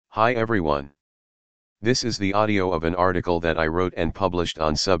Hi everyone. This is the audio of an article that I wrote and published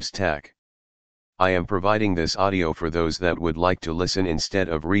on Substack. I am providing this audio for those that would like to listen instead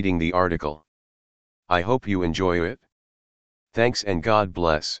of reading the article. I hope you enjoy it. Thanks and God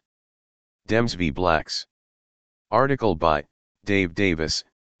bless. DEMs v Blacks. Article by Dave Davis,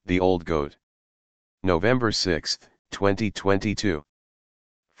 The Old Goat. November 6, 2022.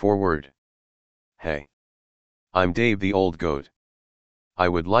 Forward. Hey. I'm Dave the Old Goat. I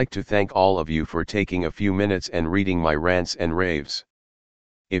would like to thank all of you for taking a few minutes and reading my rants and raves.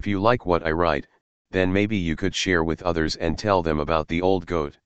 If you like what I write, then maybe you could share with others and tell them about the Old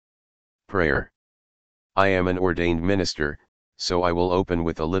Goat. Prayer. I am an ordained minister, so I will open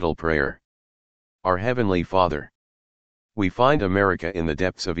with a little prayer. Our Heavenly Father. We find America in the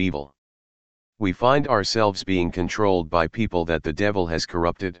depths of evil. We find ourselves being controlled by people that the devil has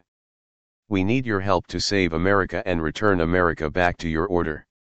corrupted. We need your help to save America and return America back to your order.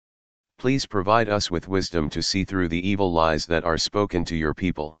 Please provide us with wisdom to see through the evil lies that are spoken to your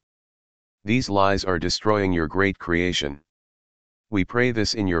people. These lies are destroying your great creation. We pray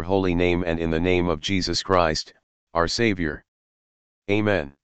this in your holy name and in the name of Jesus Christ, our Savior.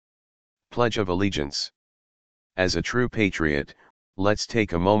 Amen. Pledge of Allegiance. As a true patriot, let's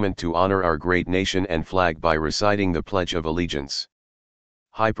take a moment to honor our great nation and flag by reciting the Pledge of Allegiance.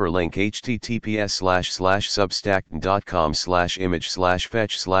 Hyperlink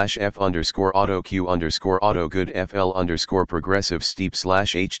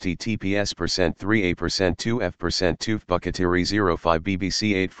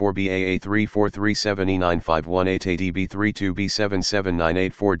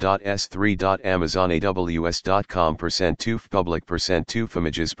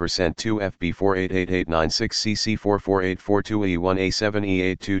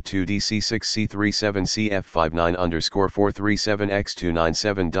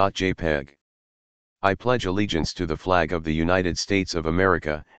I pledge allegiance to the flag of the United States of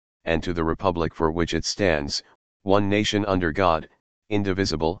America, and to the republic for which it stands, one nation under God,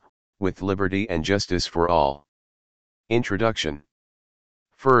 indivisible, with liberty and justice for all. Introduction.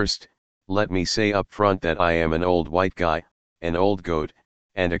 First, let me say up front that I am an old white guy, an old goat,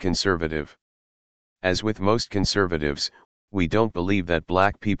 and a conservative. As with most conservatives, we don't believe that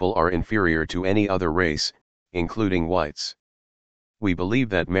black people are inferior to any other race, including whites. We believe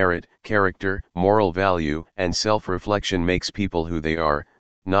that merit, character, moral value, and self-reflection makes people who they are,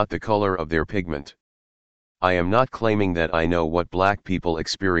 not the color of their pigment. I am not claiming that I know what black people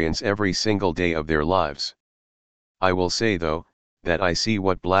experience every single day of their lives. I will say though, that I see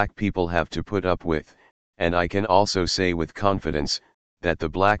what black people have to put up with, and I can also say with confidence, that the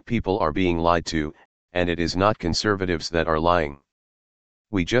black people are being lied to, and it is not conservatives that are lying.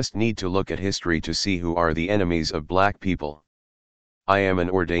 We just need to look at history to see who are the enemies of black people. I am an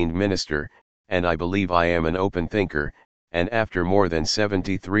ordained minister, and I believe I am an open thinker, and after more than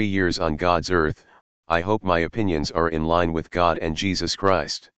 73 years on God's earth, I hope my opinions are in line with God and Jesus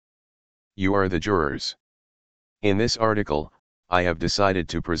Christ. You are the jurors. In this article, I have decided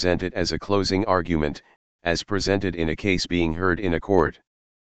to present it as a closing argument, as presented in a case being heard in a court.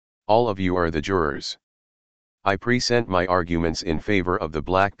 All of you are the jurors. I present my arguments in favor of the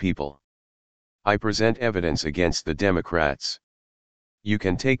black people. I present evidence against the Democrats. You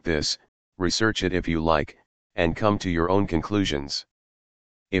can take this, research it if you like, and come to your own conclusions.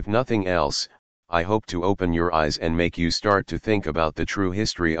 If nothing else, I hope to open your eyes and make you start to think about the true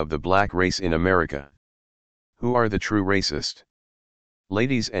history of the black race in America. Who are the true racist?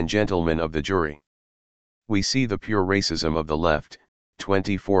 Ladies and gentlemen of the jury. We see the pure racism of the left,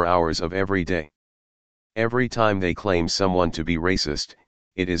 24 hours of every day. Every time they claim someone to be racist,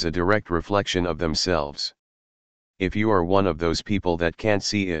 it is a direct reflection of themselves. If you are one of those people that can't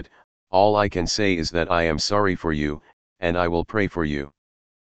see it, all I can say is that I am sorry for you, and I will pray for you.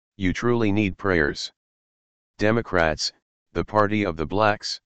 You truly need prayers. Democrats, the party of the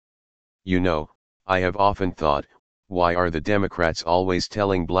blacks. You know, I have often thought, why are the Democrats always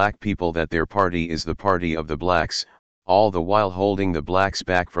telling black people that their party is the party of the blacks, all the while holding the blacks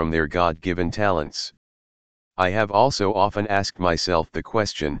back from their God-given talents? I have also often asked myself the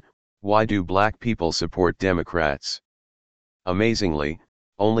question, why do black people support Democrats? Amazingly,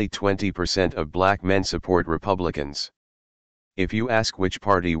 only 20% of black men support Republicans. If you ask which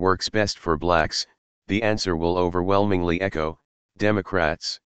party works best for blacks, the answer will overwhelmingly echo,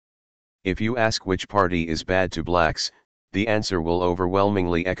 Democrats. If you ask which party is bad to blacks, the answer will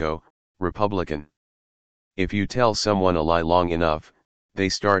overwhelmingly echo, Republican. If you tell someone a lie long enough, they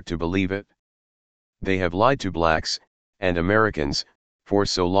start to believe it. They have lied to blacks, and Americans, for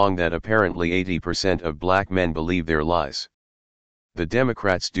so long that apparently 80% of black men believe their lies. The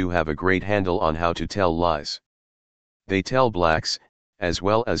Democrats do have a great handle on how to tell lies. They tell blacks, as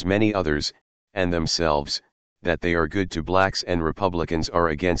well as many others, and themselves, that they are good to blacks and Republicans are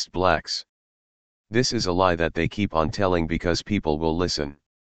against blacks. This is a lie that they keep on telling because people will listen.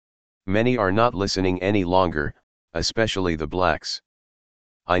 Many are not listening any longer, especially the blacks.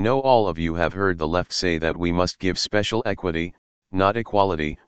 I know all of you have heard the left say that we must give special equity, not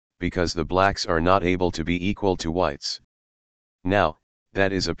equality, because the blacks are not able to be equal to whites. Now,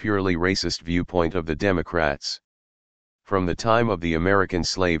 that is a purely racist viewpoint of the Democrats. From the time of the American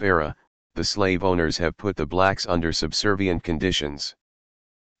slave era, the slave owners have put the blacks under subservient conditions.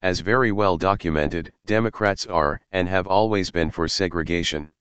 As very well documented, Democrats are and have always been for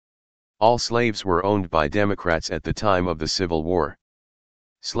segregation. All slaves were owned by Democrats at the time of the Civil War.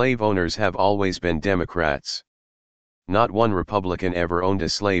 Slave owners have always been Democrats. Not one Republican ever owned a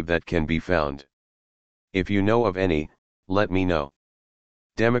slave that can be found. If you know of any, let me know.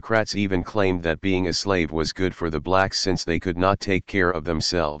 Democrats even claimed that being a slave was good for the blacks since they could not take care of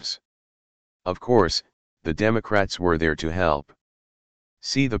themselves. Of course, the Democrats were there to help.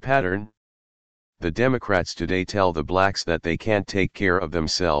 See the pattern? The Democrats today tell the blacks that they can't take care of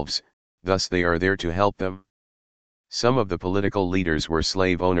themselves, thus they are there to help them. Some of the political leaders were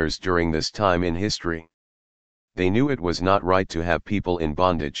slave owners during this time in history. They knew it was not right to have people in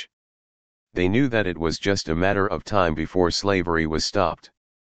bondage. They knew that it was just a matter of time before slavery was stopped.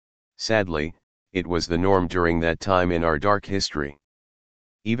 Sadly, it was the norm during that time in our dark history.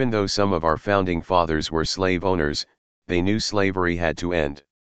 Even though some of our founding fathers were slave owners, they knew slavery had to end.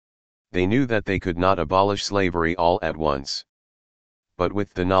 They knew that they could not abolish slavery all at once. But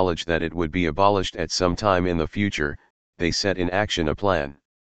with the knowledge that it would be abolished at some time in the future, they set in action a plan.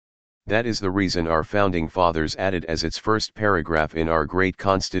 That is the reason our founding fathers added as its first paragraph in our great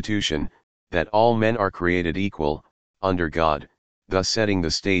Constitution, that all men are created equal, under God, thus setting the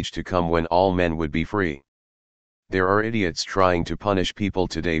stage to come when all men would be free. There are idiots trying to punish people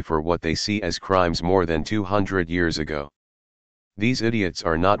today for what they see as crimes more than 200 years ago. These idiots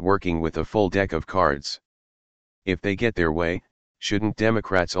are not working with a full deck of cards. If they get their way, shouldn't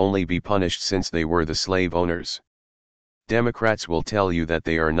Democrats only be punished since they were the slave owners? Democrats will tell you that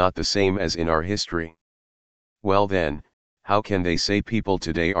they are not the same as in our history. Well then, how can they say people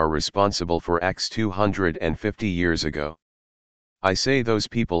today are responsible for acts 250 years ago? I say those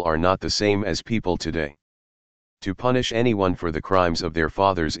people are not the same as people today. To punish anyone for the crimes of their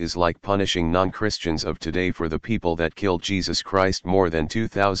fathers is like punishing non-Christians of today for the people that killed Jesus Christ more than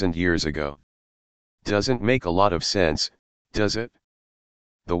 2,000 years ago. Doesn't make a lot of sense, does it?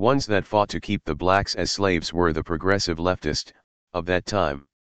 The ones that fought to keep the blacks as slaves were the progressive leftist of that time.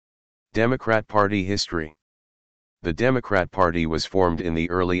 Democrat Party history. The Democrat Party was formed in the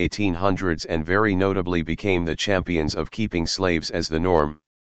early 1800s and very notably became the champions of keeping slaves as the norm.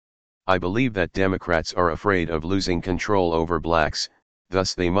 I believe that Democrats are afraid of losing control over blacks,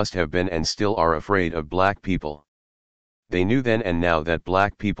 thus they must have been and still are afraid of black people. They knew then and now that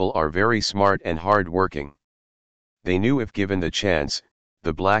black people are very smart and hard-working. They knew if given the chance,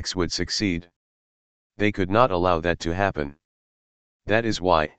 the blacks would succeed. They could not allow that to happen. That is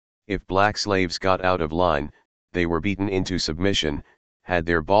why, if black slaves got out of line, they were beaten into submission, had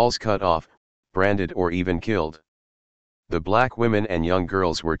their balls cut off, branded or even killed. The black women and young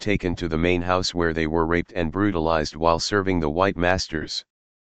girls were taken to the main house where they were raped and brutalized while serving the white masters.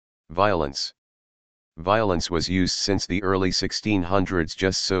 Violence. Violence was used since the early 1600s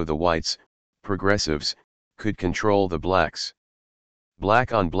just so the whites, progressives, could control the blacks.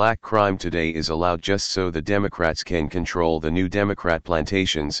 Black-on-black crime today is allowed just so the Democrats can control the new Democrat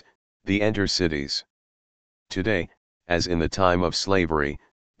plantations, the enter cities. Today, as in the time of slavery,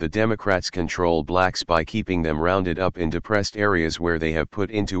 the Democrats control blacks by keeping them rounded up in depressed areas where they have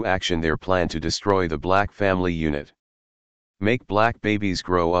put into action their plan to destroy the black family unit. Make black babies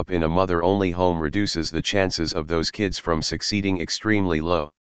grow up in a mother-only home reduces the chances of those kids from succeeding extremely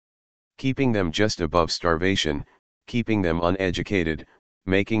low. Keeping them just above starvation, keeping them uneducated,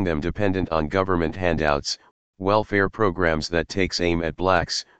 making them dependent on government handouts, welfare programs that takes aim at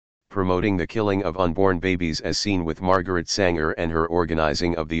blacks, promoting the killing of unborn babies as seen with Margaret Sanger and her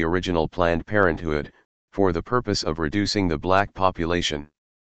organizing of the original Planned Parenthood, for the purpose of reducing the black population.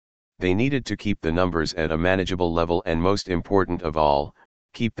 They needed to keep the numbers at a manageable level and most important of all,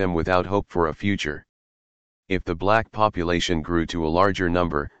 keep them without hope for a future. If the black population grew to a larger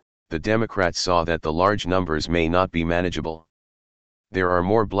number, the Democrats saw that the large numbers may not be manageable. There are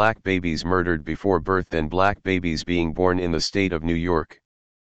more black babies murdered before birth than black babies being born in the state of New York.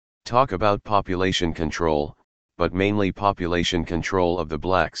 Talk about population control, but mainly population control of the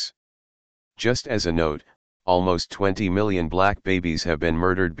blacks. Just as a note, almost 20 million black babies have been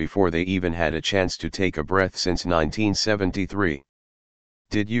murdered before they even had a chance to take a breath since 1973.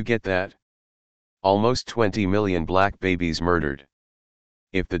 Did you get that? Almost 20 million black babies murdered.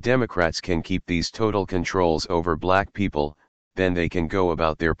 If the Democrats can keep these total controls over black people, then they can go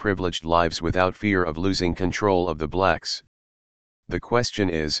about their privileged lives without fear of losing control of the blacks. The question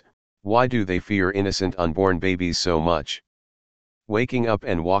is, why do they fear innocent unborn babies so much? Waking up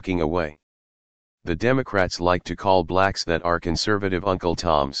and walking away. The Democrats like to call blacks that are conservative Uncle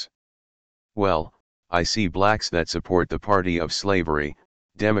Toms. Well, I see blacks that support the party of slavery,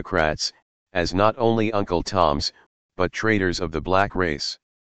 Democrats, as not only Uncle Toms, but traitors of the black race.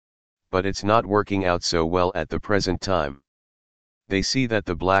 But it's not working out so well at the present time. They see that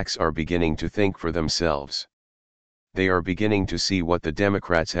the blacks are beginning to think for themselves. They are beginning to see what the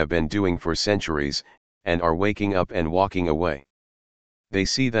Democrats have been doing for centuries, and are waking up and walking away. They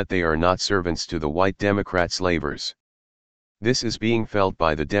see that they are not servants to the white Democrat slavers. This is being felt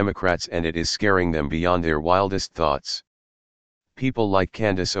by the Democrats and it is scaring them beyond their wildest thoughts. People like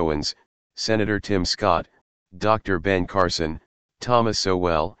Candace Owens, Senator Tim Scott, Dr. Ben Carson, Thomas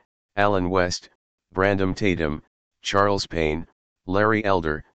Sowell, Alan West, Brandon Tatum, Charles Payne, Larry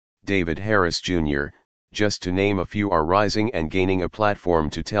Elder, David Harris Jr., just to name a few, are rising and gaining a platform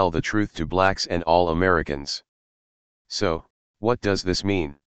to tell the truth to blacks and all Americans. So, what does this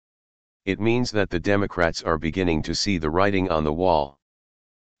mean? It means that the Democrats are beginning to see the writing on the wall.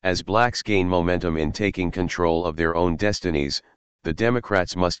 As blacks gain momentum in taking control of their own destinies, the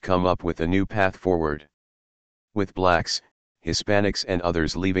Democrats must come up with a new path forward. With blacks, Hispanics and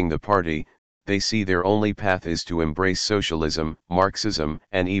others leaving the party, they see their only path is to embrace socialism, Marxism,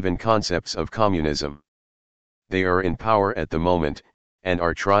 and even concepts of communism. They are in power at the moment, and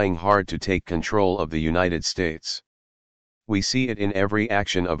are trying hard to take control of the United States. We see it in every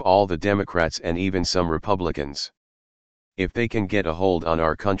action of all the Democrats and even some Republicans. If they can get a hold on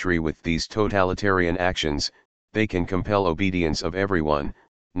our country with these totalitarian actions, they can compel obedience of everyone,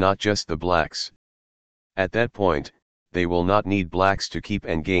 not just the blacks. At that point, they will not need blacks to keep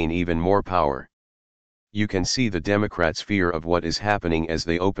and gain even more power. You can see the Democrats' fear of what is happening as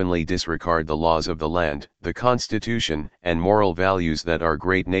they openly disregard the laws of the land, the Constitution, and moral values that our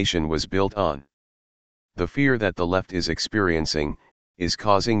great nation was built on. The fear that the left is experiencing, is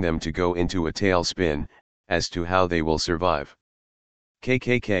causing them to go into a tailspin, as to how they will survive.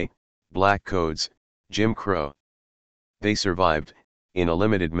 KKK, Black Codes, Jim Crow. They survived, in a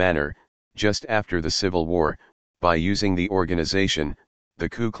limited manner, just after the Civil War, by using the organization, the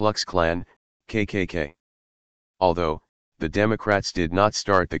Ku Klux Klan, KKK. Although, the Democrats did not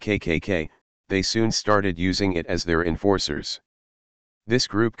start the KKK, they soon started using it as their enforcers. This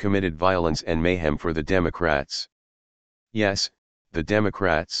group committed violence and mayhem for the Democrats. Yes, the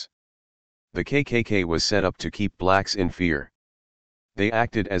Democrats. The KKK was set up to keep blacks in fear. They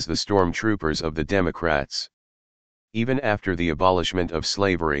acted as the stormtroopers of the Democrats. Even after the abolishment of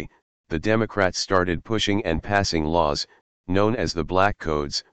slavery, the Democrats started pushing and passing laws, known as the Black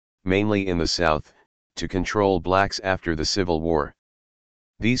Codes, mainly in the South, to control blacks after the Civil War.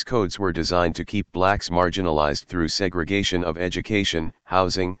 These codes were designed to keep blacks marginalized through segregation of education,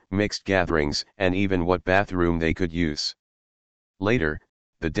 housing, mixed gatherings, and even what bathroom they could use. Later,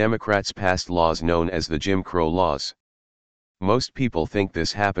 the Democrats passed laws known as the Jim Crow laws. Most people think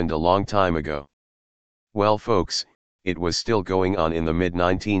this happened a long time ago. Well folks, it was still going on in the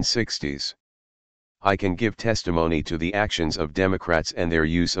mid-1960s. I can give testimony to the actions of Democrats and their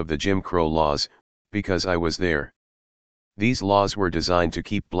use of the Jim Crow laws, because I was there. These laws were designed to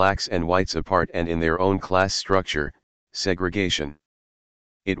keep blacks and whites apart and in their own class structure, segregation.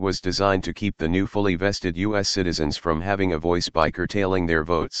 It was designed to keep the new fully vested U.S. citizens from having a voice by curtailing their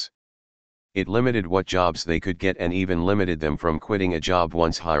votes. It limited what jobs they could get and even limited them from quitting a job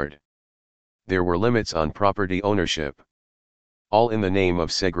once hired. There were limits on property ownership. All in the name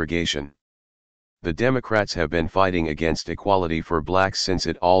of segregation. The Democrats have been fighting against equality for blacks since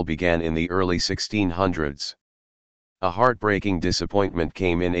it all began in the early 1600s. A heartbreaking disappointment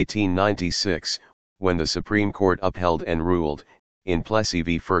came in 1896, when the Supreme Court upheld and ruled, in Plessy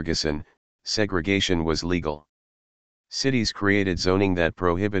v. Ferguson, segregation was legal. Cities created zoning that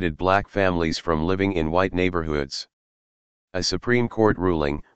prohibited black families from living in white neighborhoods. A Supreme Court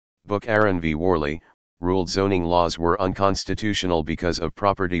ruling, Book Aaron v. Worley, ruled zoning laws were unconstitutional because of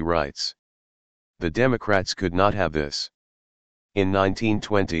property rights. The Democrats could not have this. In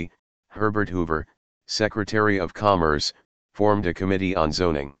 1920, Herbert Hoover, Secretary of Commerce, formed a committee on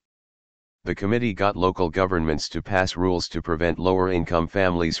zoning. The committee got local governments to pass rules to prevent lower-income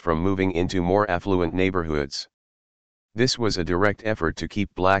families from moving into more affluent neighborhoods. This was a direct effort to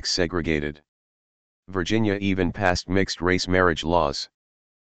keep blacks segregated. Virginia even passed mixed-race marriage laws.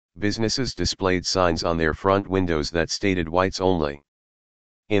 Businesses displayed signs on their front windows that stated whites only.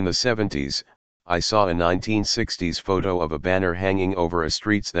 In the 70s, I saw a 1960s photo of a banner hanging over a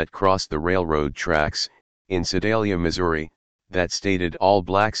streets that crossed the railroad tracks, in Sedalia, Missouri, that stated all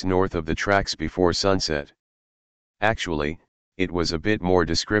blacks north of the tracks before sunset. Actually, it was a bit more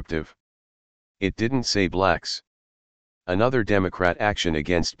descriptive. It didn't say blacks. Another Democrat action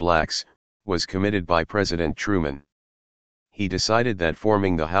against blacks was committed by President Truman. He decided that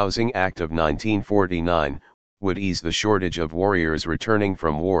forming the Housing Act of 1949 would ease the shortage of warriors returning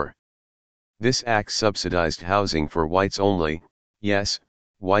from war. This act subsidized housing for whites only, yes,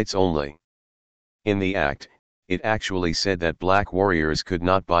 whites only. In the act, it actually said that black warriors could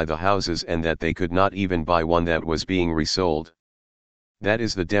not buy the houses and that they could not even buy one that was being resold. That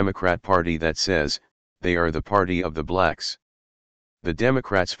is the Democrat Party that says, they are the party of the blacks. The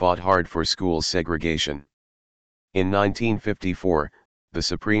Democrats fought hard for school segregation. In 1954, the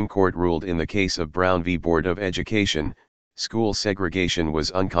Supreme Court ruled in the case of Brown v. Board of Education, school segregation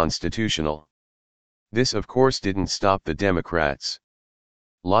was unconstitutional. This of course didn't stop the Democrats.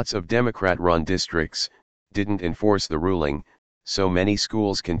 Lots of Democrat-run districts didn't enforce the ruling, so many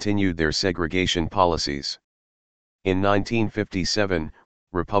schools continued their segregation policies. In 1957,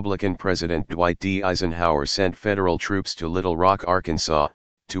 Republican President Dwight D. Eisenhower sent federal troops to Little Rock, Arkansas,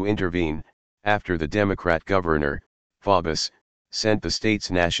 to intervene, after the Democrat governor, Faubus, sent the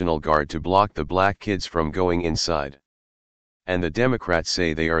state's National Guard to block the black kids from going inside. And the Democrats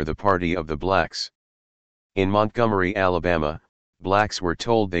say they are the party of the blacks. In Montgomery, Alabama, blacks were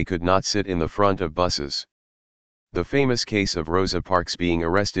told they could not sit in the front of buses. The famous case of Rosa Parks being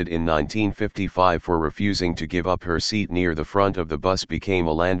arrested in 1955 for refusing to give up her seat near the front of the bus became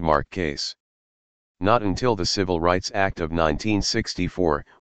a landmark case. Not until the Civil Rights Act of 1964,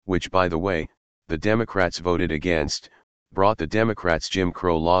 which by the way, the Democrats voted against, brought the Democrats' Jim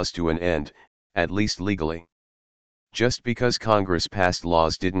Crow laws to an end, at least legally. Just because Congress passed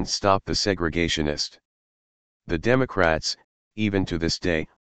laws didn't stop the segregationist. The Democrats, even to this day,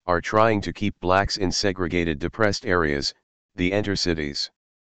 are trying to keep blacks in segregated depressed areas, the intercities.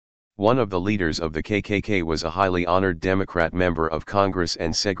 One of the leaders of the KKK was a highly honored Democrat member of Congress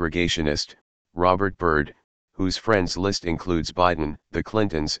and segregationist, Robert Byrd, whose friends list includes Biden, the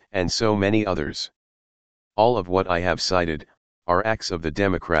Clintons, and so many others. All of what I have cited are acts of the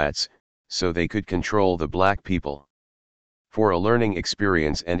Democrats, so they could control the black people. For a learning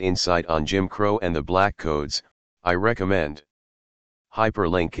experience and insight on Jim Crow and the Black Codes, I recommend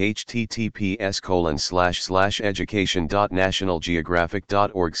hyperlink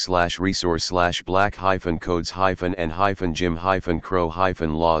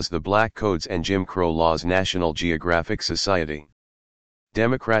The Black Codes and Jim Crow Laws National Geographic Society.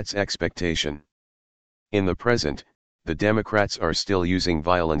 Democrats' expectation. In the present, the Democrats are still using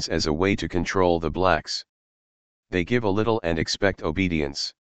violence as a way to control the blacks. They give a little and expect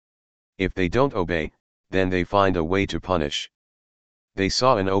obedience. If they don't obey, then they find a way to punish. They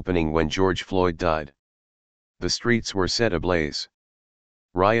saw an opening when George Floyd died. The streets were set ablaze.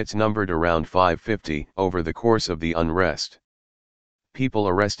 Riots numbered around 550 over the course of the unrest. People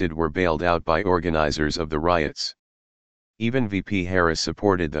arrested were bailed out by organizers of the riots. Even VP Harris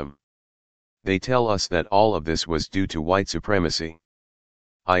supported them. They tell us that all of this was due to white supremacy.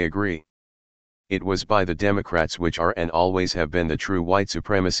 I agree. It was by the Democrats, which are and always have been the true white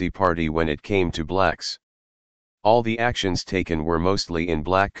supremacy party when it came to blacks. All the actions taken were mostly in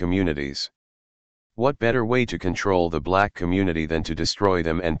black communities. What better way to control the black community than to destroy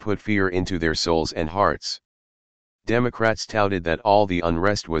them and put fear into their souls and hearts? Democrats touted that all the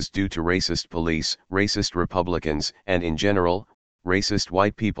unrest was due to racist police, racist Republicans, and in general, racist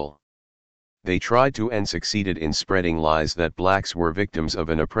white people. They tried to and succeeded in spreading lies that blacks were victims of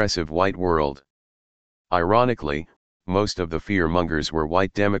an oppressive white world. Ironically, most of the fearmongers were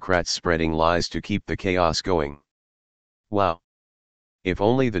white Democrats spreading lies to keep the chaos going. Wow! If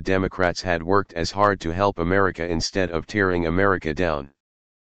only the Democrats had worked as hard to help America instead of tearing America down.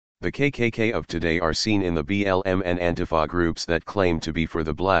 The KKK of today are seen in the BLM and Antifa groups that claim to be for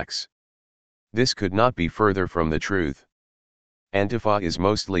the blacks. This could not be further from the truth. Antifa is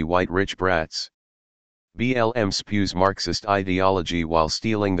mostly white rich brats. BLM spews Marxist ideology while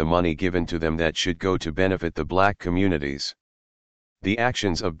stealing the money given to them that should go to benefit the black communities. The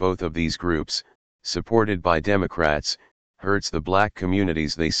actions of both of these groups, supported by Democrats, hurts the black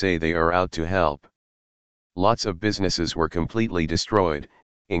communities they say they are out to help. Lots of businesses were completely destroyed,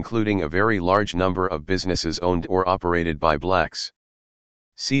 including a very large number of businesses owned or operated by blacks.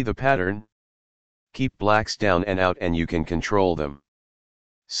 See the pattern? Keep blacks down and out and you can control them.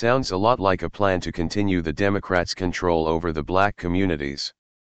 Sounds a lot like a plan to continue the Democrats' control over the black communities.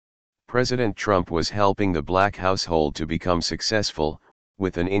 President Trump was helping the black household to become successful,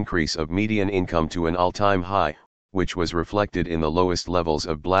 with an increase of median income to an all-time high, which was reflected in the lowest levels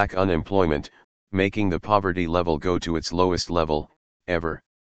of black unemployment, making the poverty level go to its lowest level, ever.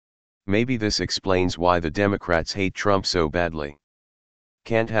 Maybe this explains why the Democrats hate Trump so badly.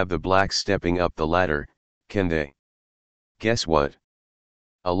 Can't have the blacks stepping up the ladder, can they? Guess what?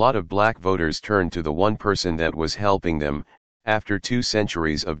 A lot of black voters turned to the one person that was helping them, after 2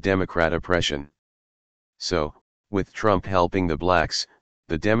 centuries of Democrat oppression. So, with Trump helping the blacks,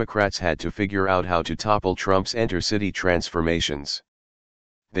 the Democrats had to figure out how to topple Trump's intercity transformations.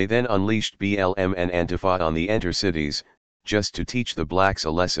 They then unleashed BLM and Antifa on the intercities, just to teach the blacks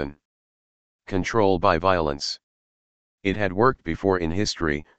a lesson. Control by violence. It had worked before in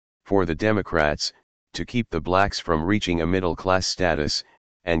history, for the Democrats, to keep the blacks from reaching a middle-class status,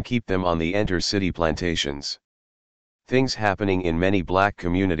 and keep them on the intercity plantations. Things happening in many black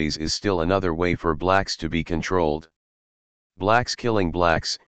communities is still another way for blacks to be controlled. Blacks killing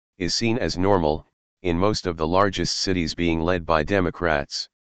blacks is seen as normal, in most of the largest cities being led by Democrats.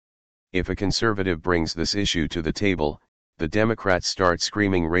 If a conservative brings this issue to the table, the Democrats start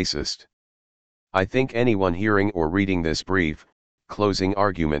screaming racist. I think anyone hearing or reading this brief, closing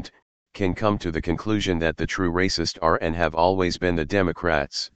argument, can come to the conclusion that the true racists are and have always been the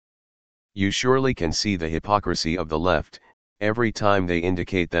Democrats. You surely can see the hypocrisy of the left, every time they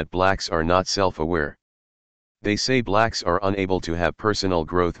indicate that blacks are not self-aware. They say blacks are unable to have personal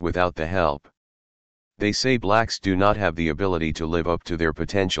growth without the help. They say blacks do not have the ability to live up to their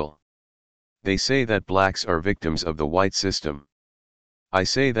potential. They say that blacks are victims of the white system. I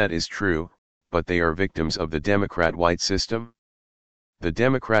say that is true, but they are victims of the Democrat white system. The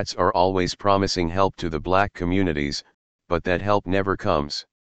Democrats are always promising help to the black communities, but that help never comes.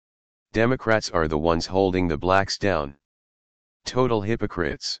 Democrats are the ones holding the blacks down. Total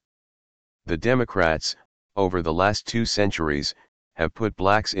hypocrites. The Democrats, over the last 2 centuries, have put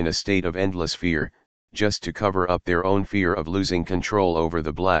blacks in a state of endless fear, just to cover up their own fear of losing control over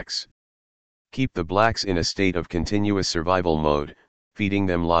the blacks. Keep the blacks in a state of continuous survival mode, feeding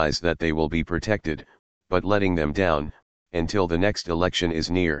them lies that they will be protected, but letting them down, until the next election is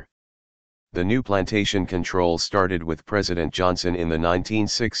near. The new plantation control started with President Johnson in the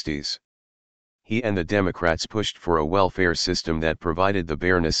 1960s. He and the Democrats pushed for a welfare system that provided the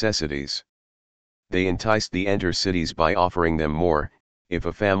bare necessities. They enticed the intercities by offering them more, if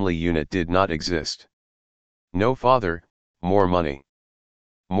a family unit did not exist. No father, more money.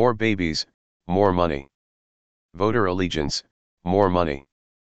 More babies, more money. Voter allegiance, more money.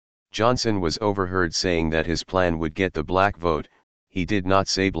 Johnson was overheard saying that his plan would get the black vote, he did not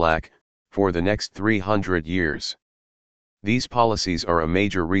say black, for the next 300 years. These policies are a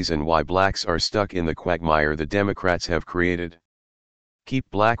major reason why blacks are stuck in the quagmire the Democrats have created.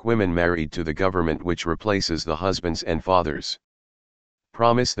 Keep black women married to the government, which replaces the husbands and fathers.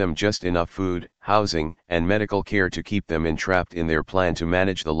 Promise them just enough food, housing, and medical care to keep them entrapped in their plan to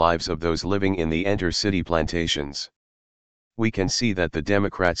manage the lives of those living in the intercity plantations. We can see that the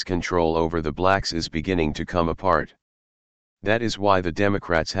Democrats' control over the blacks is beginning to come apart. That is why the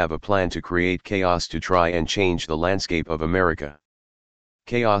Democrats have a plan to create chaos to try and change the landscape of America.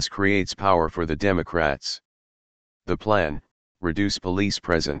 Chaos creates power for the Democrats. The plan: reduce police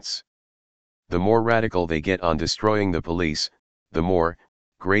presence. The more radical they get on destroying the police, the more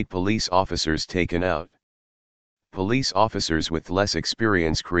great police officers taken out. Police officers with less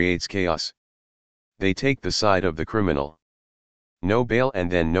experience creates chaos. They take the side of the criminal. No bail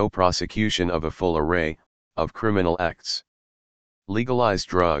and then no prosecution of a full array of criminal acts. Legalize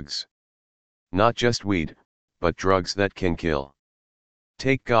drugs. Not just weed, but drugs that can kill.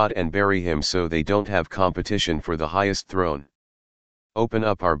 Take God and bury him so they don't have competition for the highest throne. Open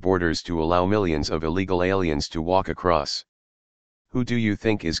up our borders to allow millions of illegal aliens to walk across. Who do you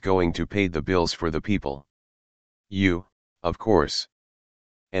think is going to pay the bills for the people? You, of course.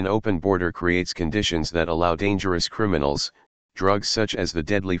 An open border creates conditions that allow dangerous criminals, drugs such as the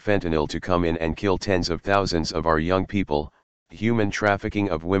deadly fentanyl, to come in and kill tens of thousands of our young people, human trafficking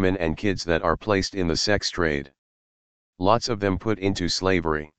of women and kids that are placed in the sex trade. Lots of them put into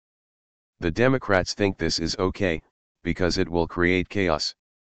slavery. The Democrats think this is okay, because it will create chaos.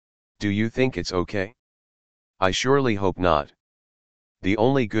 Do you think it's okay? I surely hope not. The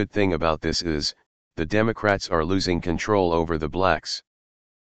only good thing about this is, the Democrats are losing control over the blacks.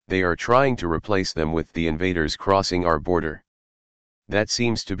 They are trying to replace them with the invaders crossing our border. That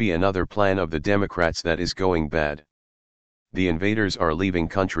seems to be another plan of the Democrats that is going bad. The invaders are leaving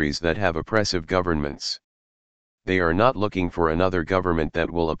countries that have oppressive governments. They are not looking for another government that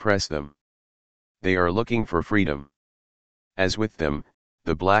will oppress them. They are looking for freedom. As with them,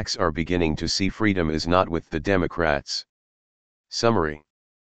 the blacks are beginning to see freedom is not with the Democrats. Summary.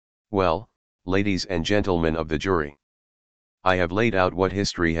 Well, ladies and gentlemen of the jury, I have laid out what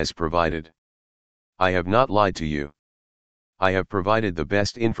history has provided. I have not lied to you. I have provided the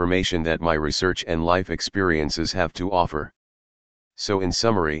best information that my research and life experiences have to offer. So in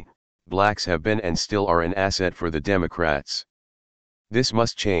summary, blacks have been and still are an asset for the Democrats. This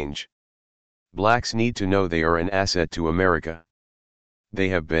must change. Blacks need to know they are an asset to America. They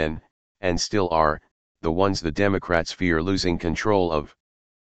have been, and still are, the ones the Democrats fear losing control of.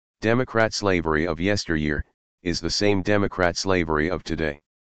 Democrat slavery of yesteryear is the same Democrat slavery of today.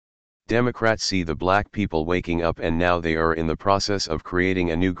 Democrats see the black people waking up, and now they are in the process of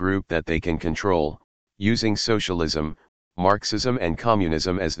creating a new group that they can control, using socialism, Marxism and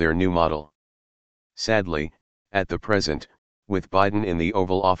communism as their new model. Sadly, at the present, with Biden in the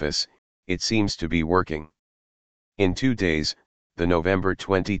Oval Office, it seems to be working. In 2 days, the November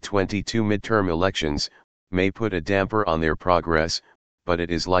 2022 midterm elections may put a damper on their progress, but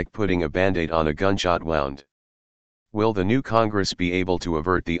it is like putting a band-aid on a gunshot wound. Will the new Congress be able to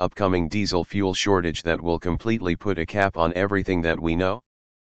avert the upcoming diesel fuel shortage that will completely put a cap on everything that we know?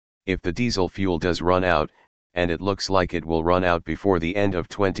 If the diesel fuel does run out, and it looks like it will run out before the end of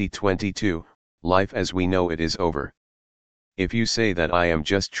 2022, life as we know it is over. If you say that I am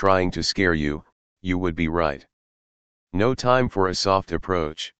just trying to scare you, you would be right. No time for a soft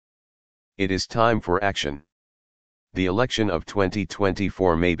approach. It is time for action. The election of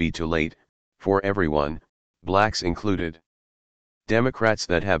 2024 may be too late, for everyone, blacks included. Democrats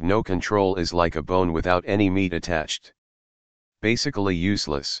that have no control is like a bone without any meat attached. Basically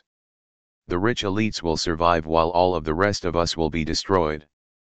useless. The rich elites will survive while all of the rest of us will be destroyed.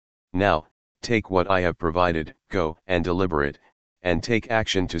 Now, take what I have provided, go and deliberate, and take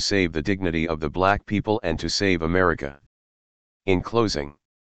action to save the dignity of the black people and to save America. In closing.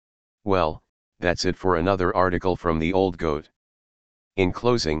 Well, that's it for another article from the Old Goat. In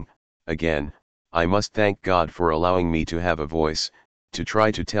closing, again, I must thank God for allowing me to have a voice, to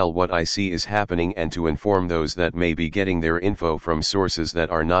try to tell what I see is happening and to inform those that may be getting their info from sources that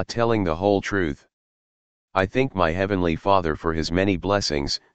are not telling the whole truth. I thank my Heavenly Father for His many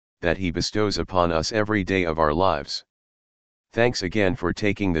blessings, that He bestows upon us every day of our lives. Thanks again for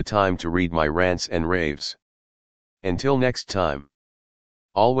taking the time to read my rants and raves. Until next time.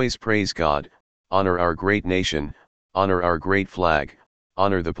 Always praise God, honor our great nation, honor our great flag,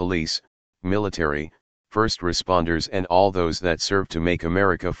 honor the police, military, first responders and all those that serve to make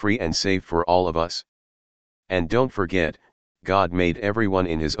America free and safe for all of us. And don't forget, God made everyone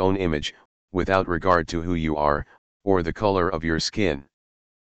in His own image, without regard to who you are, or the color of your skin.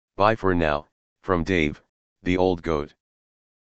 Bye for now, from Dave, the Old Goat.